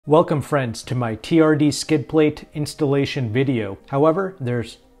Welcome friends to my TRD skid plate installation video. However,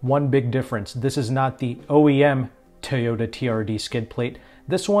 there's one big difference. This is not the OEM Toyota TRD skid plate.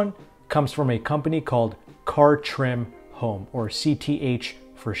 This one comes from a company called Car Trim Home, or CTH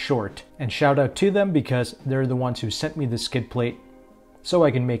for short. And shout out to them because they're the ones who sent me the skid plate so I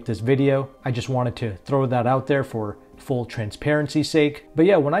can make this video. I just wanted to throw that out there for full transparency's sake. But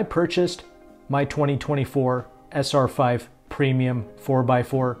yeah, when I purchased my 2024 SR5 Premium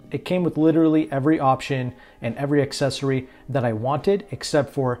 4x4, it came with literally every option and every accessory that I wanted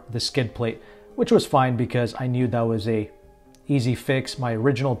except for the skid plate, which was fine because I knew that was a easy fix. My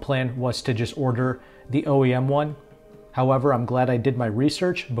original plan was to just order the OEM one. However, I'm glad I did my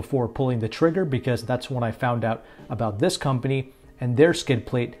research before pulling the trigger because that's when I found out about this company and their skid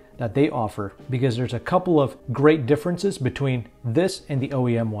plate that they offer, because there's a couple of great differences between this and the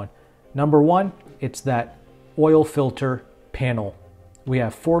OEM one. Number one, it's that oil filter panel. We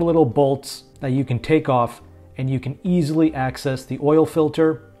have 4 little bolts that you can take off and you can easily access the oil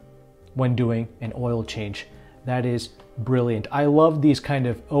filter when doing an oil change. That is brilliant. I love these kind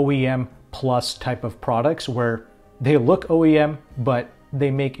of OEM plus type of products where they look OEM, but they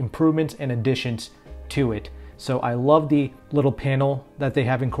make improvements and additions to it. So I love the little panel that they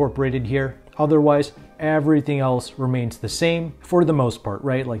have incorporated here. Otherwise, everything else remains the same for the most part,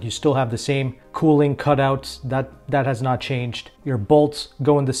 right? Like you still have the same cooling cutouts, that has not changed. Your bolts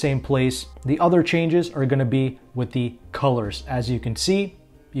go in the same place. The other changes are gonna be with the colors. As you can see,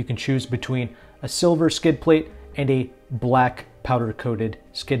 you can choose between a silver skid plate and a black powder coated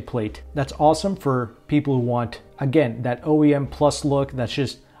skid plate. That's awesome for people who want, again, that OEM plus look that's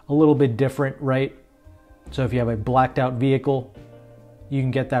just a little bit different, right? So if you have a blacked out vehicle, you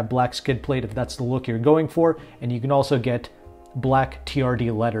can get that black skid plate if that's the look you're going for, and you can also get black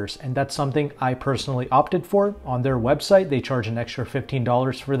TRD letters, and that's something I personally opted for. On their website, they charge an extra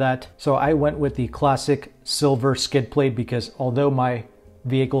 $15 for that. So I went with the classic silver skid plate because although my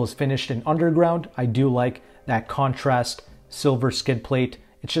vehicle is finished in underground, I do like that contrast silver skid plate.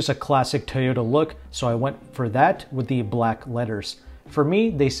 It's just a classic Toyota look, so I went for that with the black letters. For me,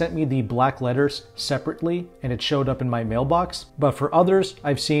 they sent me the black letters separately and it showed up in my mailbox. But for others,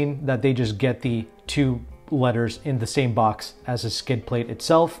 I've seen that they just get the 2 letters in the same box as a skid plate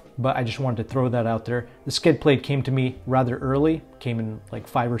itself. But I just wanted to throw that out there. The skid plate came to me rather early, came in like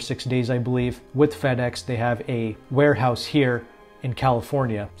 5 or 6 days, I believe. With FedEx, they have a warehouse here in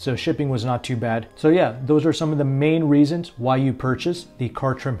California, so shipping was not too bad. So yeah, those are some of the main reasons why you purchase the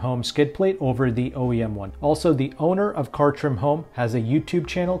Car Trim Home skid plate over the OEM one. Also, the owner of Car Trim Home has a YouTube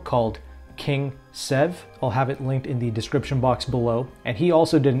channel called King Sev. I'll have it linked in the description box below. And he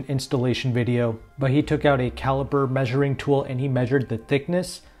also did an installation video, but he took out a caliper measuring tool and he measured the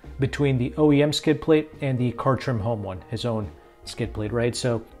thickness between the OEM skid plate and the Car Trim Home one, his own skid plate, right?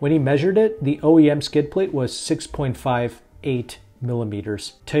 So when he measured it, the OEM skid plate was 6.58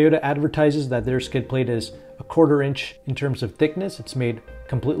 millimeters. Toyota advertises that their skid plate is a 1/4 inch in terms of thickness. It's made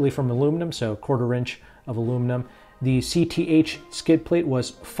completely from aluminum, so 1/4 inch of aluminum. The CTH skid plate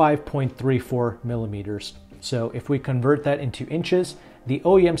was 5.34 millimeters. So if we convert that into inches, the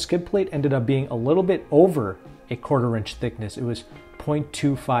OEM skid plate ended up being a little bit over a 1/4 inch thickness. It was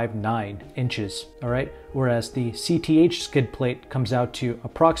 0.259 inches, all right? Whereas the CTH skid plate comes out to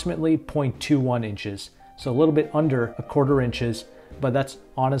approximately 0.21 inches. So a little bit under 1/4 inches, but that's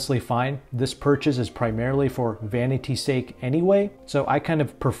honestly fine. This purchase is primarily for vanity's sake anyway. So I kind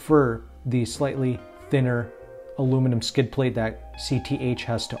of prefer the slightly thinner aluminum skid plate that CTH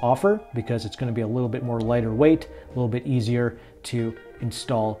has to offer because it's going to be a little bit more lighter weight, a little bit easier to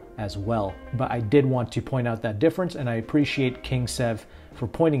install as well. But I did want to point out that difference, and I appreciate King Sev for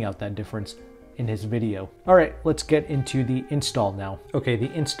pointing out that difference in his video. All right, let's get into the install now. Okay,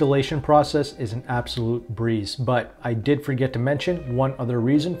 the installation process is an absolute breeze, but I did forget to mention one other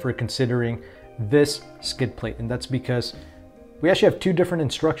reason for considering this skid plate, and that's because we actually have 2 different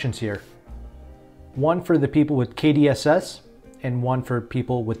instructions here. One for the people with KDSS and one for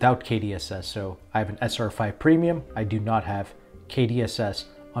people without KDSS. So I have an SR5 Premium. I do not have KDSS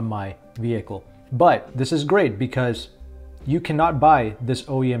on my vehicle. But this is great because you cannot buy this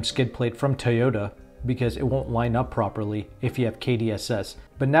OEM skid plate from Toyota because it won't line up properly if you have KDSS.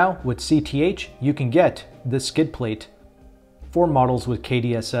 But now with CTH, you can get this skid plate for models with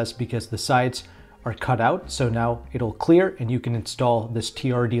KDSS because the sides are cut out. So now it'll clear and you can install this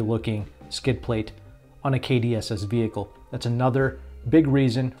TRD looking skid plate on a KDSS vehicle. That's another big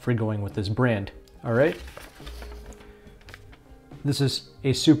reason for going with this brand. All right. This is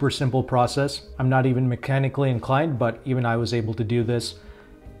a super simple process. I'm not even mechanically inclined, but even I was able to do this.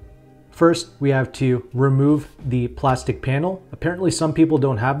 First, we have to remove the plastic panel. Apparently some people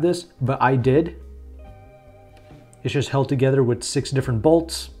don't have this, but I did. It's just held together with 6 different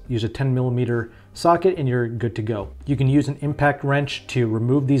bolts. Use a 10mm socket and you're good to go. You can use an impact wrench to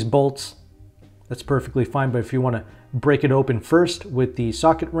remove these bolts. That's perfectly fine, but if you want to break it open first with the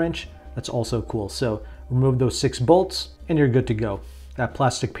socket wrench, that's also cool. So remove those 6 bolts and you're good to go. That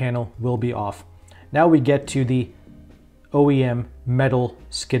plastic panel will be off. Now we get to the OEM metal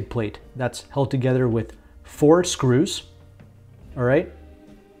skid plate. That's held together with 4 screws. All right.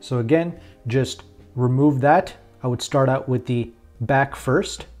 So again, just remove that. I would start out with the back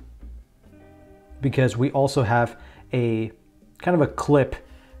first, because we also have a kind of a clip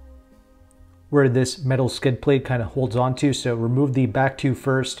where this metal skid plate kind of holds onto. So remove the back 2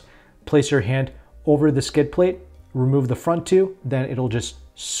 first, place your hand over the skid plate, remove the front 2, then it'll just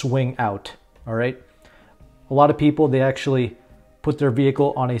swing out. All right. A lot of people, they actually put their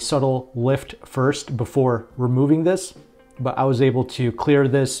vehicle on a subtle lift first before removing this, but I was able to clear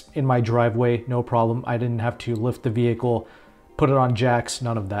this in my driveway, no problem. I didn't have to lift the vehicle, put it on jacks,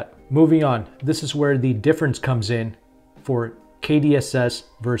 none of that. Moving on, this is where the difference comes in for KDSS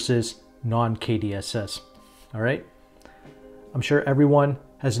versus non-KDSS, all right? I'm sure everyone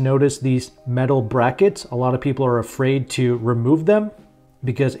has noticed these metal brackets. A lot of people are afraid to remove them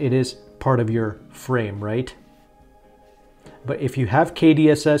because it is part of your frame, right? But if you have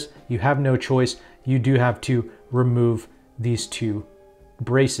KDSS, you have no choice. You do have to remove these 2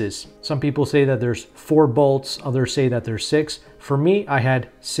 braces. Some people say that there's 4 bolts, others say that there's 6. For me, I had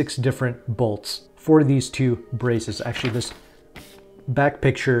 6 different bolts for these 2 braces. Actually, this back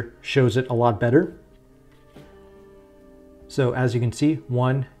picture shows it a lot better. So as you can see,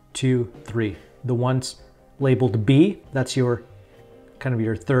 1, 2, 3. The ones labeled B, that's your kind of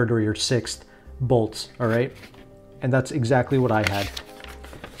your 3rd or your 6th bolts, all right? And that's exactly what I had.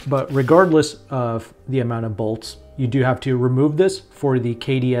 But regardless of the amount of bolts, you do have to remove this for the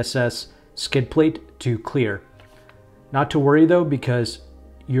KDSS skid plate to clear. Not to worry though, because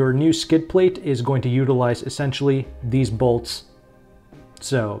your new skid plate is going to utilize essentially these bolts.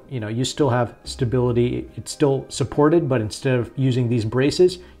 So, you know, you still have stability. It's still supported, but instead of using these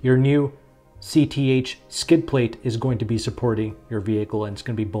braces, your new CTH skid plate is going to be supporting your vehicle and it's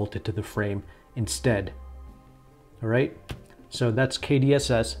going to be bolted to the frame instead. All right, so that's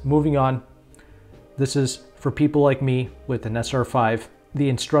KDSS. Moving on, this is for people like me with an SR5. The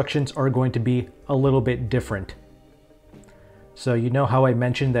instructions are going to be a little bit different. So you know how I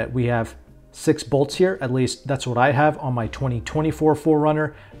mentioned that we have 6 bolts here, at least that's what I have on my 2024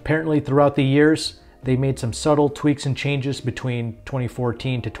 4Runner. Apparently throughout the years, they made some subtle tweaks and changes between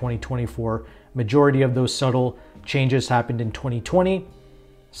 2014 to 2024. Majority of those subtle changes happened in 2020.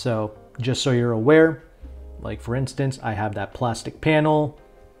 So just so you're aware, like for instance, I have that plastic panel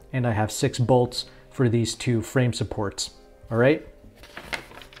and I have 6 bolts for these 2 frame supports. All right.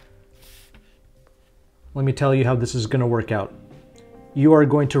 Let me tell you how this is going to work out. You are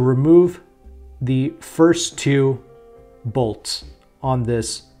going to remove the first 2 bolts on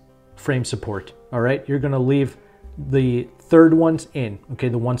this frame support. All right. You're going to leave the 3rd ones in. Okay.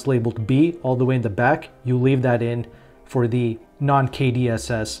 The ones labeled B all the way in the back, you leave that in for the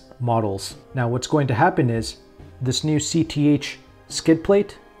non-KDSS models. Now what's going to happen is this new CTH skid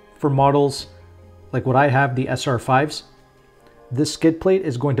plate for models like what I have, the SR5s, this skid plate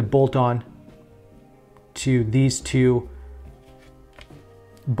is going to bolt on to these 2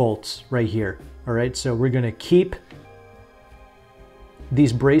 bolts right here. All right, so we're going to keep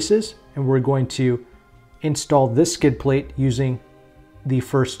these braces and we're going to install this skid plate using the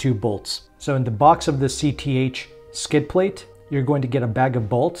first 2 bolts. So in the box of the CTH skid plate, you're going to get a bag of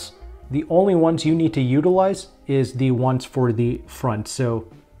bolts. The only ones you need to utilize is the ones for the front. So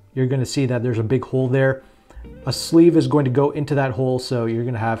you're going to see that there's a big hole there. A sleeve is going to go into that hole, so you're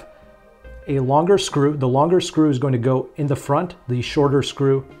going to have a longer screw. The longer screw is going to go in the front, the shorter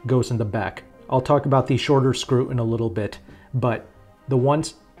screw goes in the back. I'll talk about the shorter screw in a little bit, but the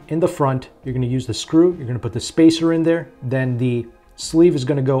ones in the front, you're going to use the screw, you're going to put the spacer in there, then the sleeve is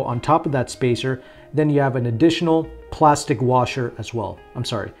going to go on top of that spacer. Then you have an additional plastic washer as well. I'm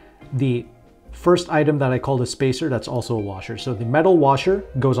sorry, the first item that I called a spacer, that's also a washer. So the metal washer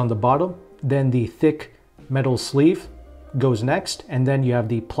goes on the bottom, then the thick metal sleeve goes next, and then you have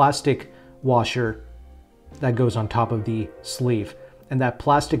the plastic washer that goes on top of the sleeve. And that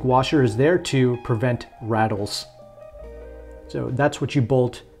plastic washer is there to prevent rattles. So that's what you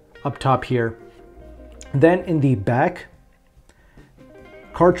bolt up top here. Then in the back,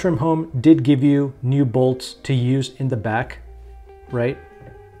 Car Trim Home did give you new bolts to use in the back, right?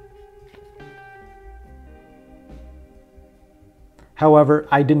 However,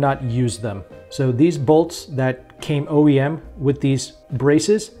 I did not use them. So these bolts that came OEM with these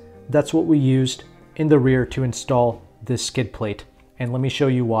braces, that's what we used in the rear to install this skid plate. And let me show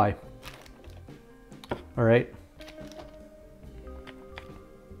you why. All right.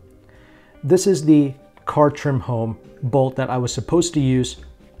 This is the car trim home bolt that I was supposed to use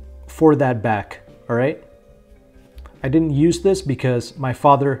for that back. All right. I didn't use this because my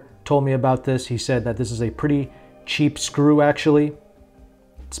father told me about this. He said that this is a pretty cheap screw actually.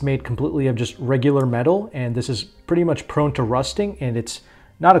 It's made completely of just regular metal, and this is pretty much prone to rusting, and it's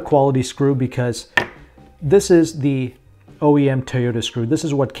not a quality screw because this is the OEM Toyota screw. This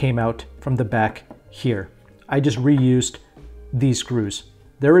is what came out from the back here. I just reused these screws.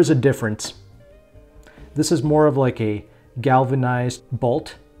 There is a difference. This is more of like a galvanized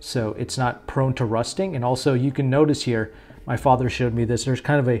bolt, so it's not prone to rusting. And also you can notice here, my father showed me this, there's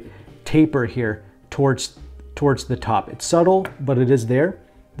kind of a taper here towards the top. It's subtle, but it is there.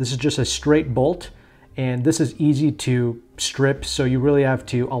 This is just a straight bolt, and this is easy to strip, so you really have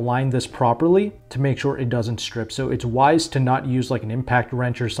to align this properly to make sure it doesn't strip. So it's wise to not use like an impact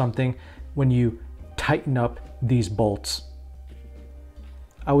wrench or something when you tighten up these bolts.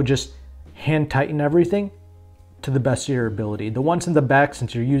 I would just hand tighten everything to the best of your ability. The ones in the back,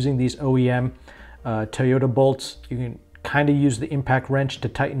 since you're using these OEM Toyota bolts, you can kind of use the impact wrench to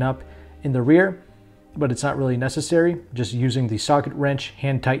tighten up in the rear, but it's not really necessary. Just using the socket wrench,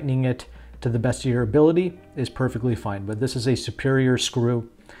 hand tightening it to the best of your ability is perfectly fine. But this is a superior screw.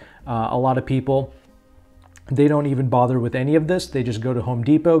 A lot of people, they don't even bother with any of this. They just go to Home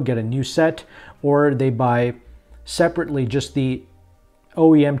Depot, get a new set, or they buy separately just the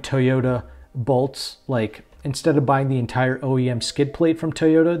OEM Toyota bolts. Like instead of buying the entire OEM skid plate from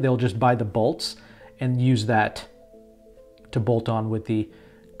Toyota, they'll just buy the bolts and use that to bolt on with the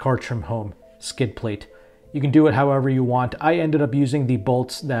car trim home skid plate. You can do it however you want. I ended up using the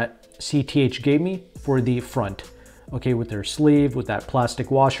bolts that CTH gave me for the front. Okay, with their sleeve, with that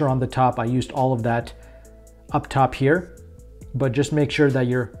plastic washer on the top. I used all of that up top here, but just make sure that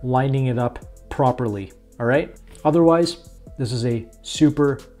you're lining it up properly, all right? Otherwise, this is a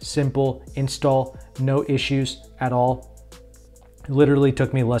super simple install, no issues at all. It literally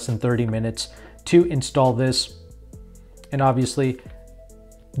took me less than 30 minutes to install this. And obviously,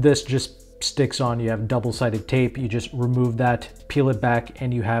 this just sticks on. You have double-sided tape. You just remove that, peel it back,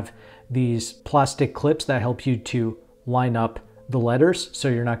 and you have these plastic clips that help you to line up the letters so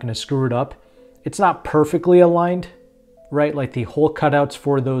you're not going to screw it up. It's not perfectly aligned, right? Like the hole cutouts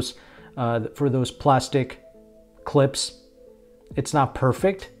for those plastic clips, it's not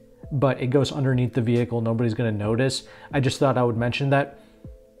perfect, but it goes underneath the vehicle. Nobody's going to notice. I just thought I would mention that.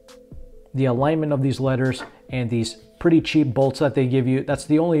 The alignment of these letters and these pretty cheap bolts that they give you, that's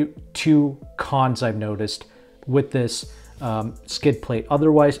the only two cons I've noticed with this skid plate.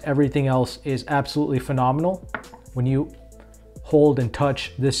 Otherwise, everything else is absolutely phenomenal. When you hold and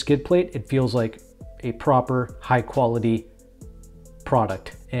touch this skid plate, it feels like a proper high quality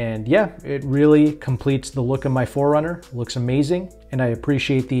product. And yeah, it really completes the look of my 4Runner. Looks amazing, and I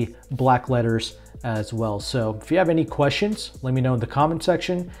appreciate the black letters as well. So if you have any questions, let me know in the comment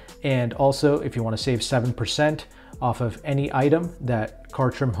section. And also, if you want to save 7% off of any item that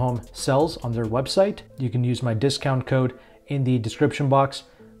Car Trim Home sells on their website, you can use my discount code in the description box.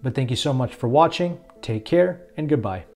 But thank you so much for watching. Take care and goodbye.